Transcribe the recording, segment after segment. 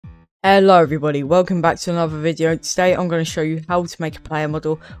Hello everybody, welcome back to another video. Today I'm going to show you how to make a player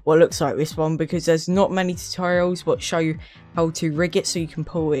model what looks like this one, because there's not many tutorials what show you how to rig it so you can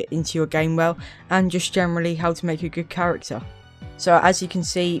pull it into your game well, and just generally how to make a good character. So as you can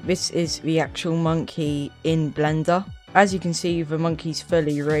see, this is the actual monkey in Blender. As you can see, the monkey's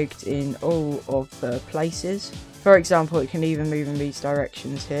fully rigged in all of the places. For example, it can even move in these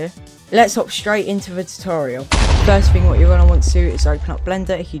directions here. Let's hop straight into the tutorial. First thing what you're going to want to do is open up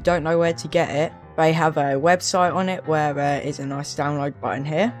Blender. If you don't know where to get it, they have a website on it where there is a nice download button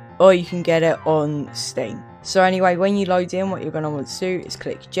here, or you can get it on Steam. So anyway, when you load in, what you're going to want to do is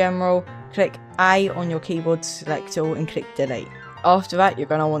click General, click A on your keyboard, select all and click Delete. After that, you're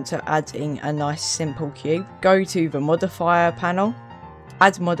going to want to add in a nice simple cube. Go to the modifier panel,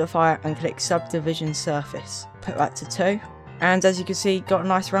 add modifier and click subdivision surface. Put that to 2. And as you can see, got a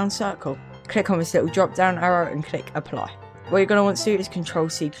nice round circle. Click on this little drop down arrow and click apply. What you're going to want to do is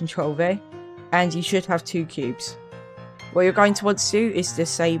Ctrl C, Ctrl V, and you should have 2 cubes. What you're going to want to do is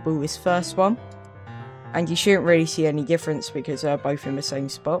disable this first one, and you shouldn't really see any difference because they're both in the same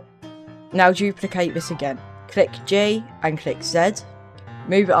spot. Now duplicate this again. Click G and click Z,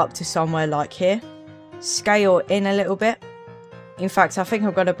 move it up to somewhere like here, scale in a little bit. In fact, I think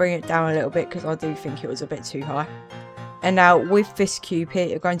I'm going to bring it down a little bit because I do think it was a bit too high. And now with this cube here,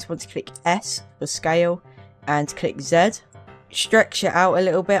 you're going to want to click S for scale and click Z. Stretch it out a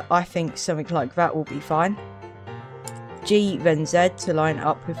little bit. I think something like that will be fine. G then Z to line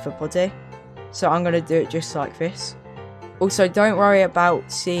up with the body. So I'm going to do it just like this. Also, don't worry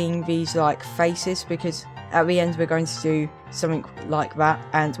about seeing these like faces, because at the end we're going to do something like that,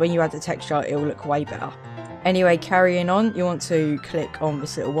 and when you add the texture it will look way better. Anyway, carrying on, you want to click on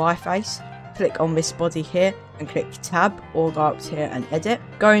this little Y face, click on this body here and click tab, or go up to here and edit.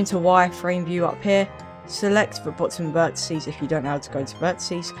 Go into wireframe view up here, select the bottom vertices. If you don't know how to go to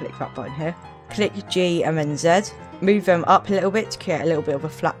vertices, click that button here. Click G and then Z. Move them up a little bit to create a little bit of a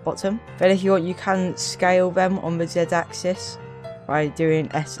flat bottom. Then if you want, you can scale them on the Z axis by doing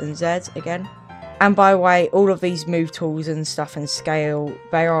S and Z again. And by the way, all of these move tools and stuff and scale,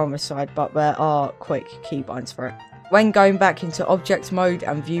 they are on the side, but there are quick keybinds for it. When going back into object mode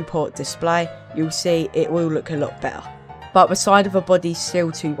and viewport display, you'll see it will look a lot better. But the side of the body is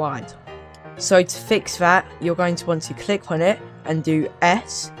still too wide. So to fix that, you're going to want to click on it and do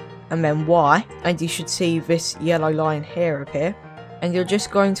S and then Y, and you should see this yellow line here appear. And you're just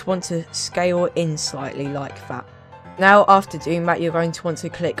going to want to scale in slightly like that. Now after doing that, you're going to want to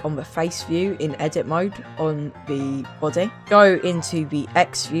click on the face view in edit mode on the body. Go into the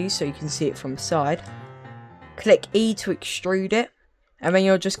X view so you can see it from the side. Click E to extrude it, and then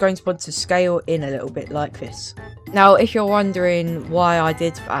you're just going to want to scale in a little bit like this. Now if you're wondering why I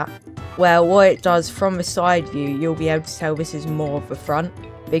did that, well, what it does from the side view, you'll be able to tell this is more of the front,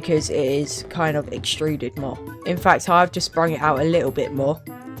 because it is kind of extruded more. In fact, I've just sprung it out a little bit more.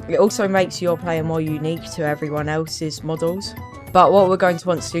 It also makes your player more unique to everyone else's models. But what we're going to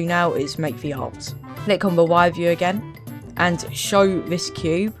want to do now is make the arms. Click on the Y view again and show this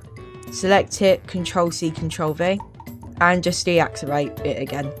cube. Select it, Ctrl C, Ctrl V, and just deactivate it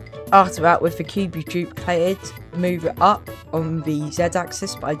again. After that, with the cube you duplicated, move it up on the Z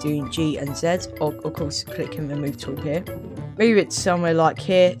axis by doing G and Z, or of course clicking the move tool here. Move it somewhere like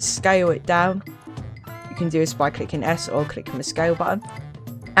here, scale it down. You can do this by clicking S or clicking the scale button.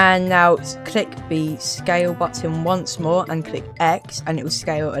 And now click the scale button once more and click X, and it will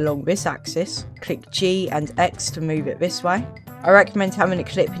scale along this axis. Click G and X to move it this way. I recommend having it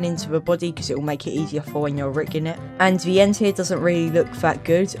clipping into the body because it will make it easier for when you're rigging it. And the end here doesn't really look that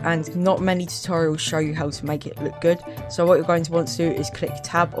good, and not many tutorials show you how to make it look good. So what you're going to want to do is click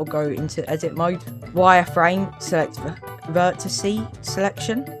tab or go into edit mode. Wireframe, select the vertice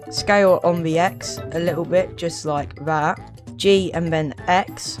selection. Scale on the X a little bit, just like that. G and then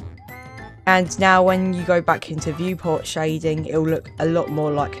X. And now when you go back into viewport shading, it will look a lot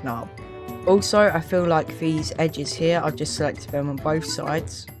more like an arm. Also, I feel like these edges here, I've just selected them on both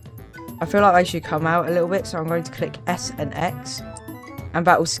sides. I feel like they should come out a little bit, so I'm going to click S and X, and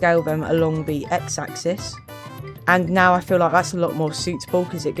that will scale them along the X axis. And now I feel like that's a lot more suitable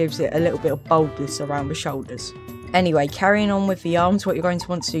because it gives it a little bit of boldness around the shoulders. Anyway, carrying on with the arms, what you're going to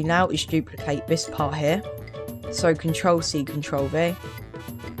want to do now is duplicate this part here. So Ctrl C, Ctrl V,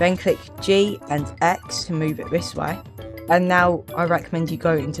 then click G and X to move it this way. And now I recommend you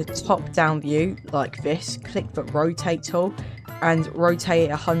go into top down view like this, click the rotate tool and rotate it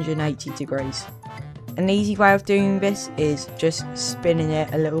 180 degrees. An easy way of doing this is just spinning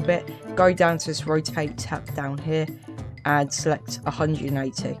it a little bit. Go down to this rotate tab down here and select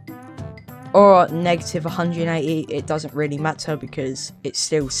 180. or negative 180, it doesn't really matter because it's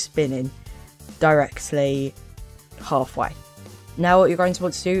still spinning directly halfway. Now what you're going to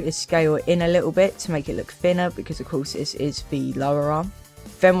want to do is scale it in a little bit to make it look thinner, because of course this is the lower arm.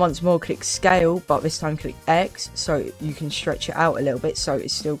 Then once more click scale, but this time click X so you can stretch it out a little bit so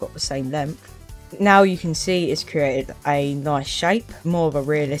it's still got the same length. Now you can see it's created a nice shape, more of a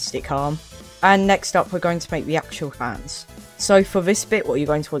realistic arm. And next up we're going to make the actual hands. So for this bit what you're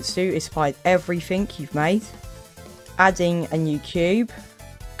going to want to do is hide everything you've made, adding a new cube,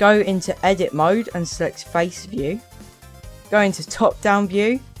 go into edit mode and select face view, go into top down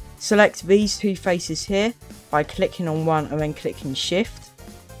view, select these two faces here by clicking on one and then clicking shift,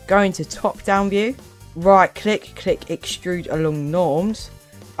 go into top down view, right click, click extrude along norms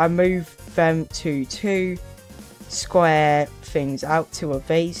and move them to two square things out, two of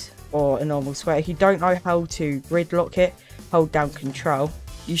these, or a normal square. If you don't know how to grid lock it, hold down control.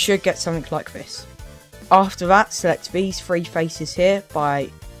 You should get something like this. After that, select these three faces here by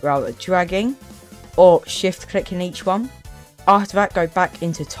rather dragging or shift clicking each one. After that, go back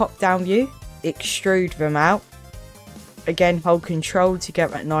into top down view, extrude them out. Again, hold control to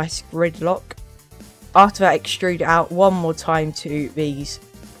get that nice grid lock. After that, extrude out one more time to these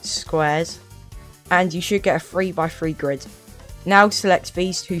squares and you should get a 3x3 grid. Now select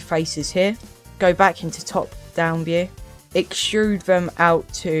these two faces here, go back into top down view, extrude them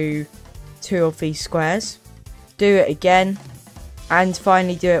out to two of these squares, do it again, and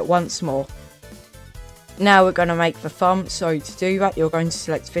finally do it once more. Now we're going to make the thumb, so to do that you're going to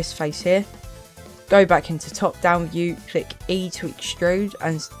select this face here, go back into top down view, click E to extrude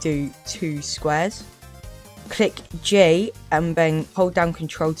and do two squares, click G and then hold down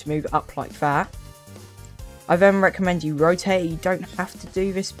control to move it up like that. I then recommend you rotate it. You don't have to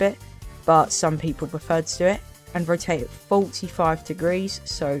do this bit, but some people prefer to do it, and rotate it 45 degrees.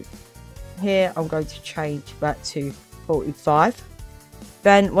 So here I'm going to change that to 45.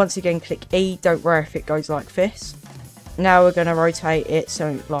 Then once again click E, don't worry if it goes like this. Now we're going to rotate it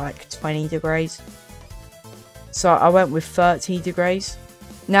so like 20 degrees. So I went with 30 degrees.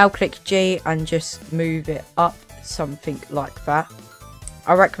 Now click G and just move it up something like that.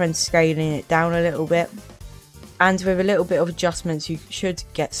 I recommend scaling it down a little bit. And with a little bit of adjustments you should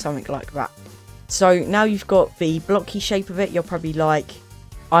get something like that. So now you've got the blocky shape of it, you're probably like,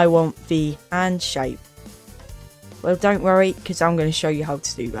 I want the hand shape. Well, don't worry, because I'm going to show you how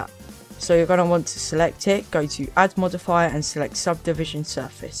to do that. So you're going to want to select it, go to add modifier and select subdivision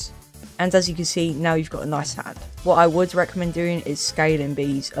surface. And as you can see, now you've got a nice hand. What I would recommend doing is scaling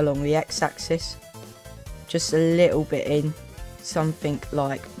these along the x-axis. Just a little bit in, something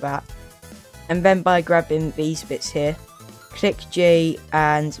like that. And then by grabbing these bits here, click G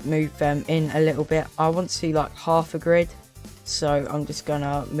and move them in a little bit. I want to see like half a grid, so I'm just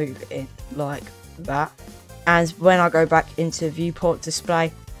gonna move it in like that. And when I go back into viewport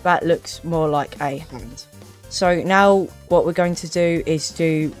display, that looks more like a hand. So now what we're going to do is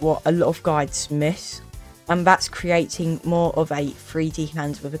do what a lot of guides miss, and that's creating more of a 3D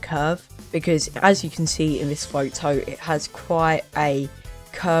hand with a curve, because as you can see in this photo, it has quite a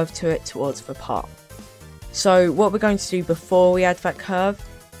curve to it towards the part. So what we're going to do before we add that curve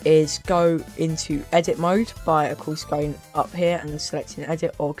is go into edit mode by of course going up here and selecting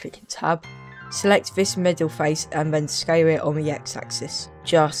edit or clicking tab. Select this middle face and then scale it on the x-axis,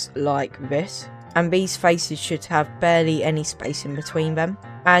 just like this. And these faces should have barely any space in between them.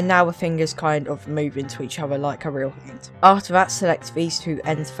 And now the fingers kind of move into each other like a real hand. After that, select these two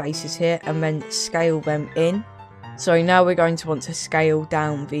end faces here and then scale them in. So now we're going to want to scale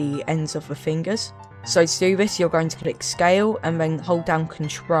down the ends of the fingers. So to do this, you're going to click scale and then hold down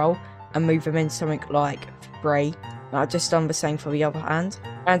control and move them in something like 3. I've just done the same for the other hand.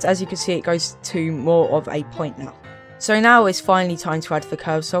 And as you can see, it goes to more of a point now. So now it's finally time to add the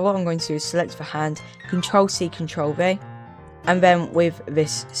curve. So what I'm going to do is select the hand, Control C, Control V. And then with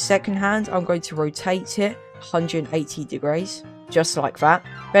this second hand, I'm going to rotate it 180 degrees. Just like that.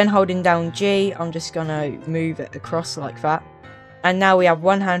 Then holding down G, I'm just going to move it across like that. And now we have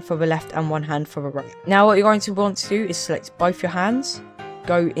one hand for the left and one hand for the right. Now what you're going to want to do is select both your hands,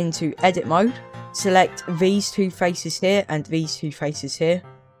 go into edit mode, select these two faces here and these two faces here.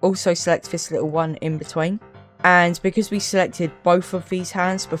 Also select this little one in between. And because we selected both of these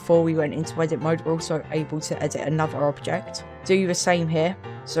hands before we went into edit mode, we're also able to edit another object. Do the same here.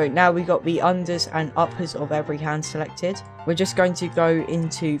 So now we got the unders and uppers of every hand selected. We're just going to go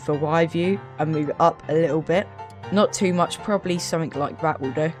into the Y view and move it up a little bit. Not too much, probably something like that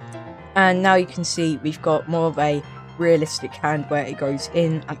will do. And now you can see we've got more of a realistic hand where it goes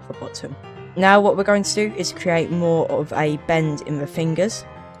in at the bottom. Now what we're going to do is create more of a bend in the fingers.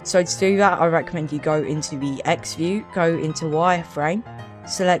 So to do that, I recommend you go into the X view, go into wireframe,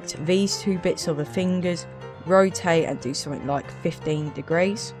 select these two bits of the fingers, rotate and do something like 15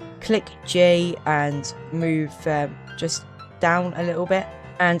 degrees. Click G and move them just down a little bit.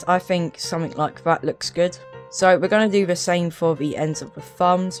 And I think something like that looks good. So we're going to do the same for the ends of the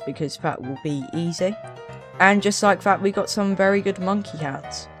thumbs because that will be easy. And just like that, we got some very good monkey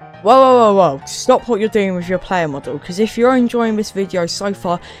hands. Whoa, stop what you're doing with your player model, because if you're enjoying this video so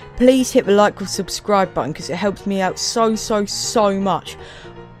far, please hit the like or subscribe button because it helps me out so much.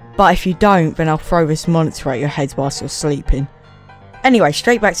 But if you don't, then I'll throw this monitor at your head whilst you're sleeping. Anyway,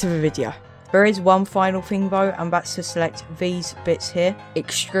 straight back to the video. There is one final thing though, and that's to select these bits here,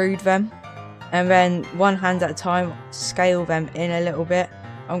 extrude them, and then one hand at a time, scale them in a little bit.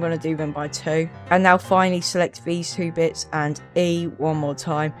 I'm going to do them by 2. And now finally select these 2 bits and E one more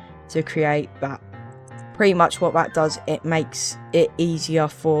time to create that. Pretty much what that does, it makes it easier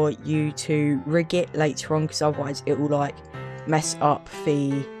for you to rig it later on, because otherwise it will like mess up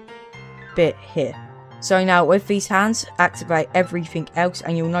the bit here. So now with these hands, activate everything else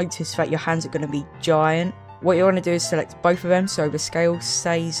and you'll notice that your hands are going to be giant. What you want to do is select both of them so the scale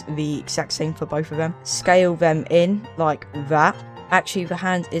stays the exact same for both of them. Scale them in like that. Actually, the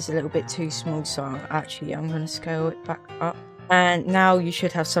hand is a little bit too small, so I'm going to scale it back up. And now you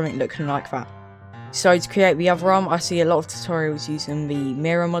should have something looking like that. So to create the other arm, I see a lot of tutorials using the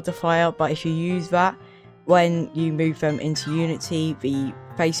mirror modifier, but if you use that, when you move them into Unity, the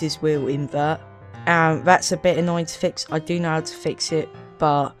faces will invert. That's a bit annoying to fix. I do know how to fix it,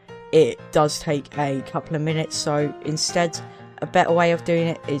 but it does take a couple of minutes. So instead, a better way of doing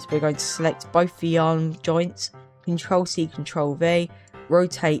it is we're going to select both the arm joints, Control C, Control V,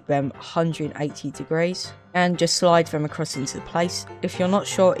 rotate them 180 degrees, and just slide them across into place. If you're not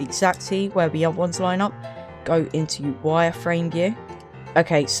sure exactly where the other ones line up, go into wireframe view.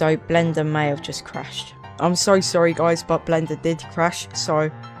 Okay, so Blender may have just crashed. I'm so sorry guys, but Blender did crash,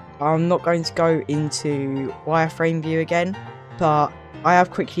 so I'm not going to go into wireframe view again, but I have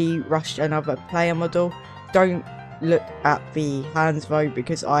quickly rushed another player model. Don't look at the hands though,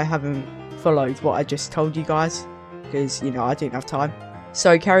 because I haven't followed what I just told you guys, because you know I didn't have time.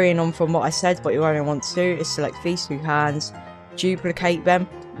 So carrying on from what I said, what you only want to do is select these 2 hands, duplicate them,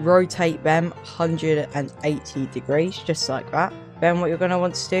 rotate them 180 degrees, just like that. Then what you're going to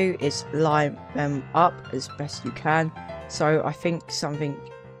want to do is line them up as best you can. So I think something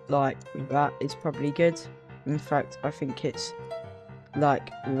like that is probably good. In fact, I think it's like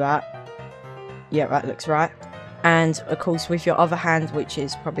that. Yeah, that looks right. And of course with your other hand, which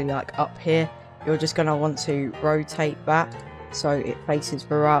is probably like up here, you're just going to want to rotate that so it faces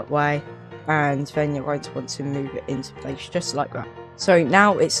the right way, and then you're going to want to move it into place just like that. So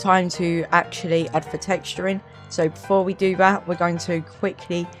now it's time to actually add the texturing. So before we do that, we're going to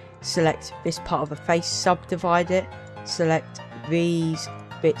quickly select this part of the face, subdivide it, select these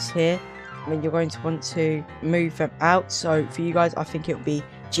bits here, and then you're going to want to move them out. So for you guys, I think it will be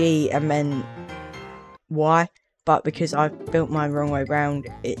G and then Y, but because I've built mine wrong way around,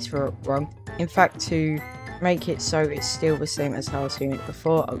 it's wrong. In fact, to make it so it's still the same as how I was doing it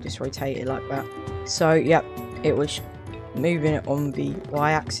before, I'll just rotate it like that. So yep, it was moving it on the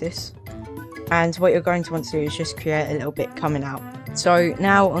y-axis. And what you're going to want to do is just create a little bit coming out. So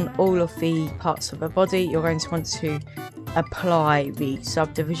now on all of the parts of the body, you're going to want to apply the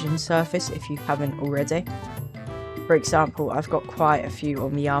subdivision surface if you haven't already. For example, I've got quite a few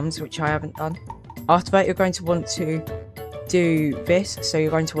on the arms which I haven't done. After that, you're going to want to do this. So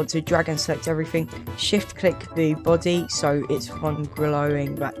you're going to want to drag and select everything, shift click the body so it's one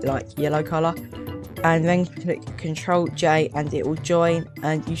glowing that like yellow color, and then click Control J and it will join,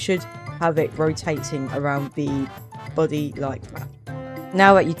 and you should have it rotating around the body like that.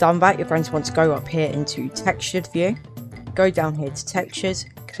 Now that you've done that, you're going to want to go up here into textured view, go down here to textures,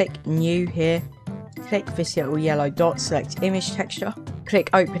 click new here, click this little yellow dot, select image texture, click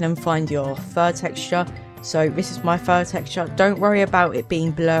open and find your fur texture. So this is my fur texture. Don't worry about it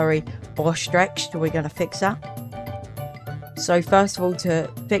being blurry or stretched, we're going to fix that. So first of all, to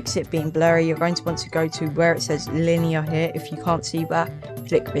fix it being blurry, you're going to want to go to where it says linear here. If you can't see that,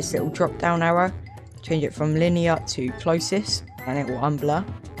 click this little drop down arrow, change it from linear to closest, and it will unblur.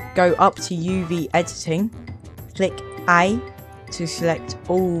 Go up to UV editing, click A to select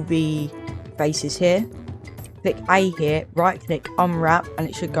all the faces here. Click A here, right click unwrap, and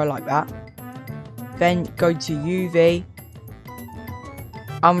it should go like that. Then go to UV,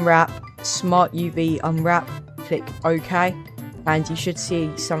 unwrap, smart UV unwrap, click OK, and you should see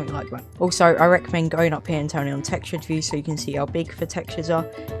something like that. Also, I recommend going up here and turning on textured view so you can see how big the textures are,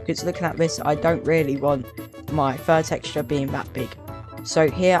 because looking at this, I don't really want my fur texture being that big. So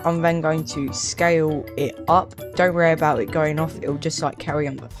here I'm then going to scale it up. Don't worry about it going off, it'll just like carry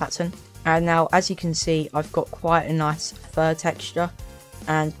on the pattern. And now as you can see, I've got quite a nice fur texture.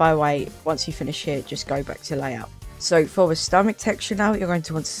 And by the way, once you finish here, just go back to layout. So for the stomach texture now, you're going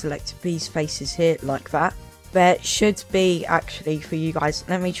to want to select these faces here like that. There should be, actually for you guys,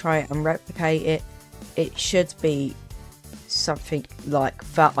 let me try it and replicate it. It should be something like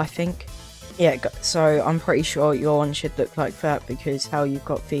that, I think. Yeah, so I'm pretty sure your one should look like that because how you've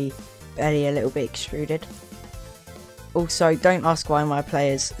got the belly a little bit extruded. Also, don't ask why my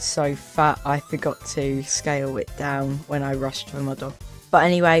player's so fat, I forgot to scale it down when I rushed the model. But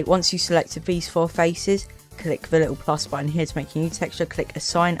anyway, once you selected these 4 faces, click the little plus button here to make a new texture, click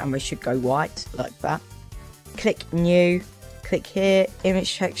assign and they should go white like that. Click new, click here,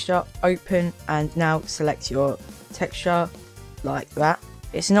 image texture, open, and now select your texture like that.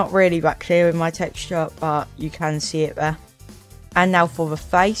 It's not really that clear with my texture, but you can see it there. And now for the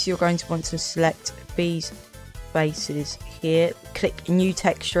face, you're going to want to select these faces here, click new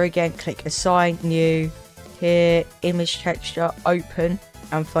texture again, click assign, new, here, image texture, open,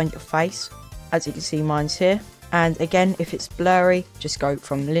 and find your face. As you can see, mine's here. And again, if it's blurry, just go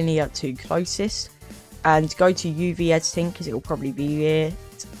from linear to closest and go to UV editing because it will probably be here.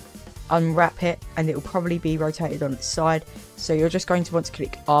 Unwrap it and it will probably be rotated on its side, so you're just going to want to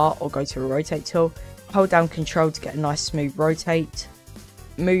click R or go to a rotate tool, hold down Control to get a nice smooth rotate,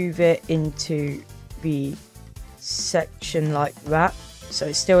 move it into the section like that. So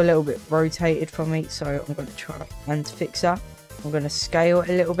it's still a little bit rotated for me, so I'm going to try and fix that. I'm going to scale it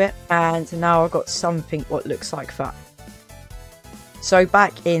a little bit, and now I've got something what looks like that. So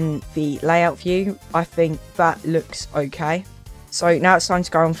back in the layout view, I think that looks okay. So now it's time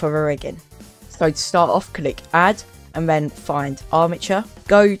to go on for the rigging. So to start off, click add and then find armature.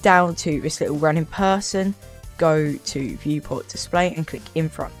 Go down to this little running person, go to viewport display and click in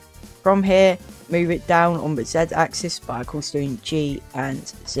front. From here, move it down on the Z axis by of course doing G and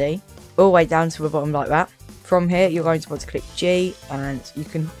Z, all the way down to the bottom like that. From here, you're going to want to click G and you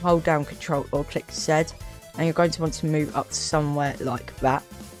can hold down Control or click Z, and you're going to want to move up to somewhere like that.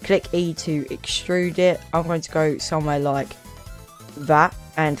 Click E to extrude it. I'm going to go somewhere like that,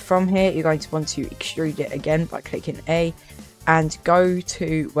 and from here you're going to want to extrude it again by clicking A and go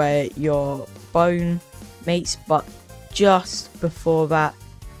to where your bone meets, but just before that,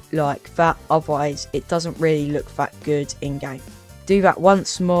 like that, otherwise it doesn't really look that good in game. Do that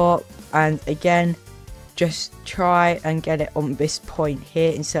once more, and again just try and get it on this point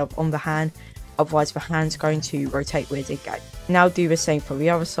here instead of on the hand, otherwise the hand's going to rotate weird in game. Now do the same for the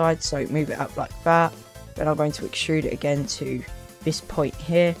other side, so move it up like that, then I'm going to extrude it again to this point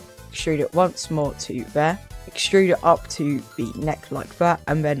here, extrude it once more to there, extrude it up to the neck like that,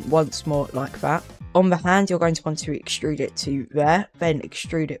 and then once more like that. On the hand, you're going to want to extrude it to there, then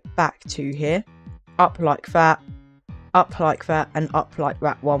extrude it back to here, up like that, and up like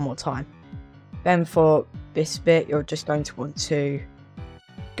that one more time. Then for this bit, you're just going to want to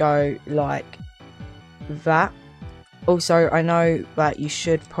go like that. Also, I know that you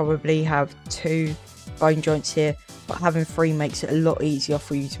should probably have 2 bone joints here, but having 3 makes it a lot easier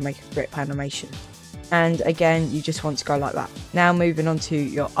for you to make a grip animation. And again, you just want to go like that. Now moving on to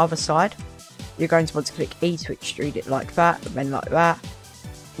your other side, you're going to want to click E to extrude it like that, and then like that,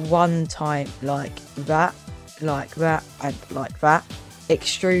 one time like that, and like that.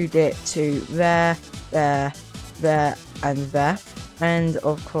 Extrude it to there, there, there, and there. And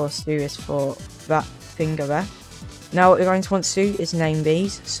of course do this for that finger there. Now what you're going to want to do is name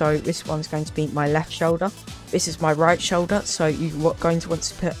these. So this one's going to be my left shoulder. This is my right shoulder, so you're going to want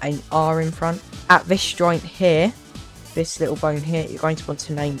to put an R in front. At this joint here, this little bone here, you're going to want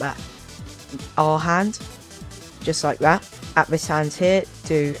to name that R hand, just like that. At this hand here,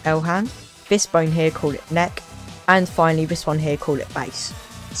 do L hand. This bone here, call it neck. And finally, this one here, call it base.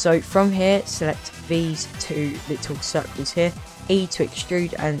 So from here, select these 2 little circles here, E to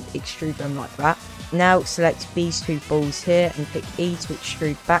extrude and extrude them like that. Now select these 2 balls here and click E to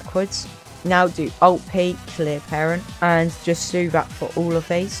extrude backwards. Now do Alt P, clear parent, and just do that for all of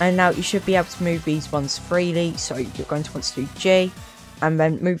these. And now you should be able to move these ones freely, so you're going to want to do G, and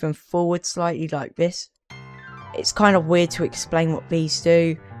then move them forward slightly like this. It's kind of weird to explain what these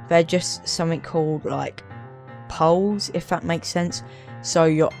do. They're just something called like poles, if that makes sense. So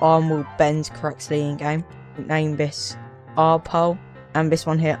your arm will bend correctly in game. Name this R pole, and this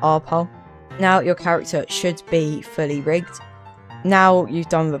one here R pole. Now your character should be fully rigged. Now you've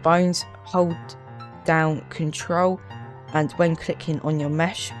done the bones, hold down Control, and when clicking on your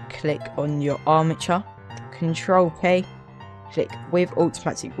mesh, click on your armature, Control P, click with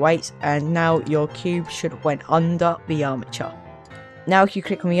automatic weights, and now your cube should have went under the armature. Now if you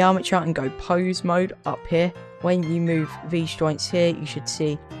click on the armature and go pose mode up here, when you move these joints here, you should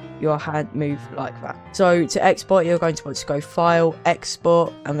see your hand move like that. So to export, you're going to want to go File,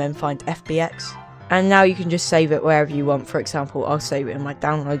 Export, and then find FBX. And now you can just save it wherever you want. For example, I'll save it in my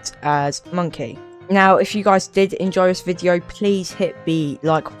downloads as Monkey. Now, if you guys did enjoy this video, please hit the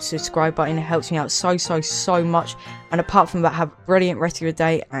like or subscribe button. It helps me out so much. And apart from that, have a brilliant rest of your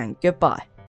day and goodbye.